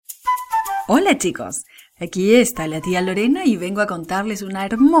Hola chicos, aquí está la tía Lorena y vengo a contarles una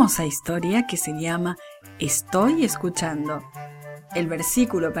hermosa historia que se llama Estoy escuchando. El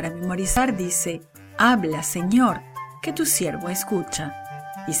versículo para memorizar dice: Habla, Señor, que tu siervo escucha.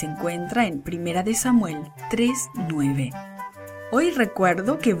 Y se encuentra en 1 de Samuel 3:9. Hoy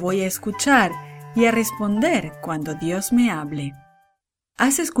recuerdo que voy a escuchar y a responder cuando Dios me hable.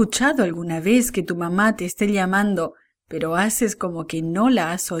 ¿Has escuchado alguna vez que tu mamá te esté llamando, pero haces como que no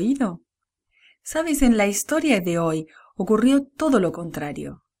la has oído? Sabes, en la historia de hoy ocurrió todo lo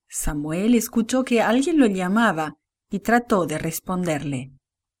contrario. Samuel escuchó que alguien lo llamaba y trató de responderle.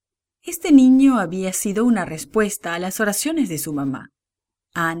 Este niño había sido una respuesta a las oraciones de su mamá.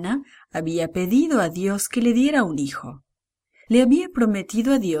 Ana había pedido a Dios que le diera un hijo. Le había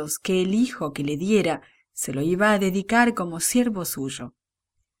prometido a Dios que el hijo que le diera se lo iba a dedicar como siervo suyo.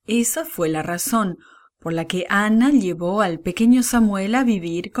 Esa fue la razón por la que Ana llevó al pequeño Samuel a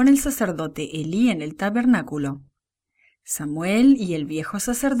vivir con el sacerdote Elí en el tabernáculo. Samuel y el viejo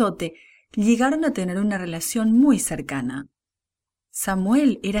sacerdote llegaron a tener una relación muy cercana.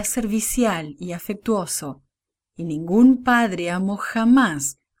 Samuel era servicial y afectuoso, y ningún padre amó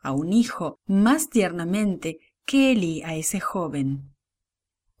jamás a un hijo más tiernamente que Elí a ese joven.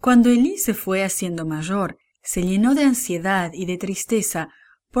 Cuando Elí se fue haciendo mayor, se llenó de ansiedad y de tristeza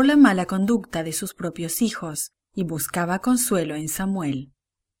por la mala conducta de sus propios hijos y buscaba consuelo en Samuel.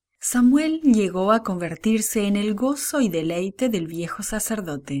 Samuel llegó a convertirse en el gozo y deleite del viejo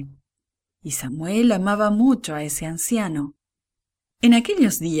sacerdote. Y Samuel amaba mucho a ese anciano. En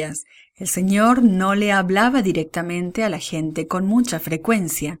aquellos días, el Señor no le hablaba directamente a la gente con mucha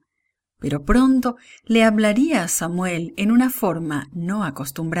frecuencia, pero pronto le hablaría a Samuel en una forma no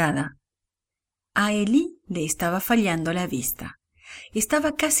acostumbrada. A Elí le estaba fallando la vista.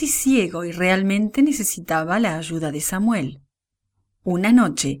 Estaba casi ciego y realmente necesitaba la ayuda de Samuel. Una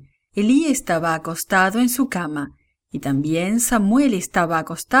noche, Elí estaba acostado en su cama y también Samuel estaba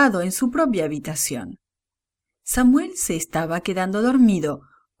acostado en su propia habitación. Samuel se estaba quedando dormido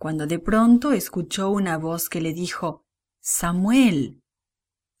cuando de pronto escuchó una voz que le dijo: «Samuel».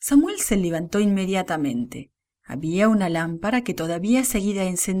 Samuel se levantó inmediatamente. Había una lámpara que todavía seguía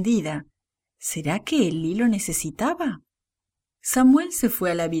encendida. ¿Será que Elí lo necesitaba? Samuel se fue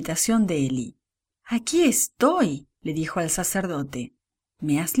a la habitación de Elí. «Aquí estoy», le dijo al sacerdote.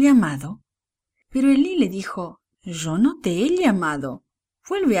 «¿Me has llamado?» Pero Elí le dijo: «Yo no te he llamado.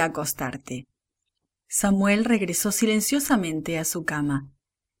 Vuelve a acostarte». Samuel regresó silenciosamente a su cama.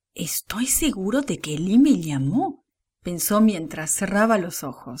 «Estoy seguro de que Elí me llamó», pensó mientras cerraba los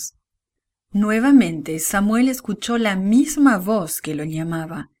ojos. Nuevamente Samuel escuchó la misma voz que lo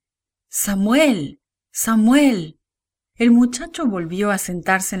llamaba. «Samuel, Samuel». El muchacho volvió a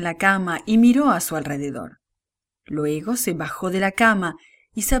sentarse en la cama y miró a su alrededor. Luego se bajó de la cama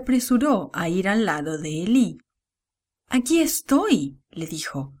y se apresuró a ir al lado de Elí. «Aquí estoy», le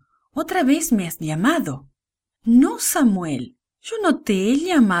dijo. «Otra vez me has llamado». «No, Samuel, yo no te he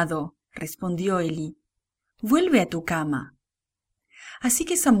llamado», respondió Elí. «Vuelve a tu cama». Así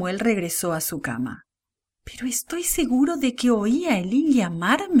que Samuel regresó a su cama. «Pero estoy seguro de que oí a Elí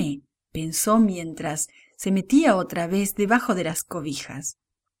llamarme», pensó mientras se metía otra vez debajo de las cobijas.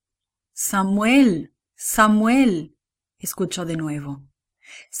 «Samuel, Samuel», escuchó de nuevo.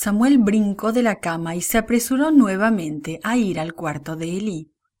 Samuel brincó de la cama y se apresuró nuevamente a ir al cuarto de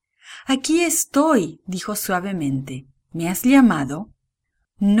Elí. «Aquí estoy», dijo suavemente. «¿Me has llamado?»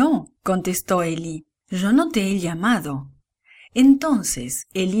 «No», contestó Elí, «yo no te he llamado». Entonces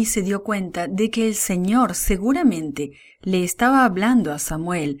Elí se dio cuenta de que el Señor seguramente le estaba hablando a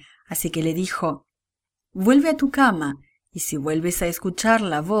Samuel, así que le dijo: «Vuelve a tu cama, y si vuelves a escuchar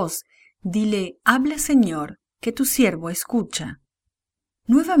la voz, dile: Habla, Señor, que tu siervo escucha».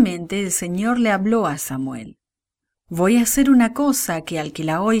 Nuevamente el Señor le habló a Samuel. «Voy a hacer una cosa que al que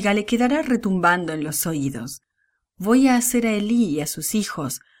la oiga le quedará retumbando en los oídos. Voy a hacer a Elí y a sus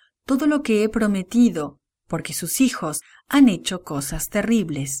hijos todo lo que he prometido, porque sus hijos han hecho cosas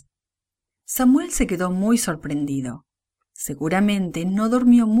terribles». Samuel se quedó muy sorprendido. Seguramente no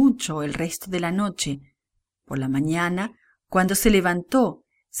durmió mucho el resto de la noche. Por la mañana, cuando se levantó,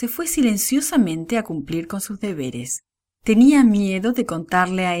 se fue silenciosamente a cumplir con sus deberes. Tenía miedo de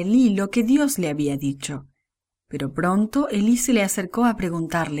contarle a Elí lo que Dios le había dicho. Pero pronto Elí se le acercó a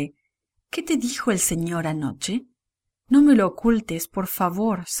preguntarle: «¿Qué te dijo el Señor anoche? No me lo ocultes, por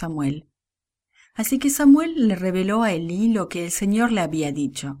favor, Samuel». Así que Samuel le reveló a Elí lo que el Señor le había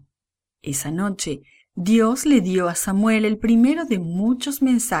dicho. Esa noche, Dios le dio a Samuel el primero de muchos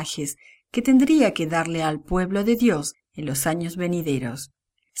mensajes que tendría que darle al pueblo de Dios en los años venideros.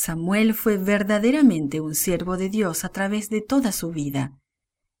 Samuel fue verdaderamente un siervo de Dios a través de toda su vida.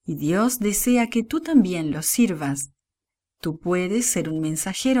 y Dios desea que tú también lo sirvas. Tú puedes ser un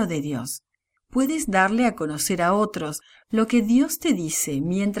mensajero de Dios. Puedes darle a conocer a otros lo que Dios te dice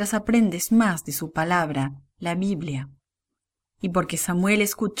mientras aprendes más de su palabra, la Biblia. Y porque Samuel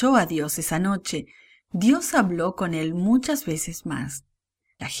escuchó a Dios esa noche, Dios habló con él muchas veces más.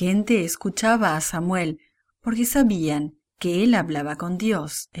 La gente escuchaba a Samuel porque sabían que él hablaba con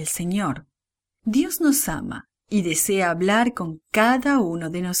Dios, el Señor. Dios nos ama y desea hablar con cada uno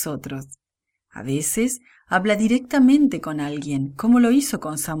de nosotros. A veces habla directamente con alguien, como lo hizo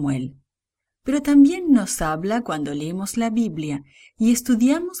con Samuel. Pero también nos habla cuando leemos la Biblia y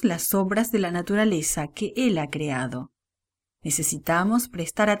estudiamos las obras de la naturaleza que Él ha creado. Necesitamos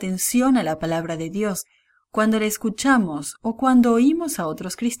prestar atención a la palabra de Dios cuando la escuchamos o cuando oímos a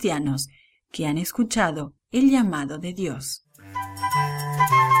otros cristianos que han escuchado el llamado de Dios.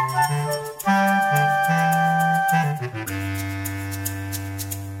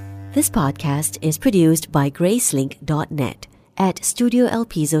 This podcast is produced by Gracelink.net at Studio El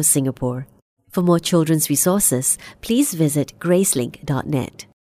Piso, Singapore. For more children's resources, please visit Gracelink.net.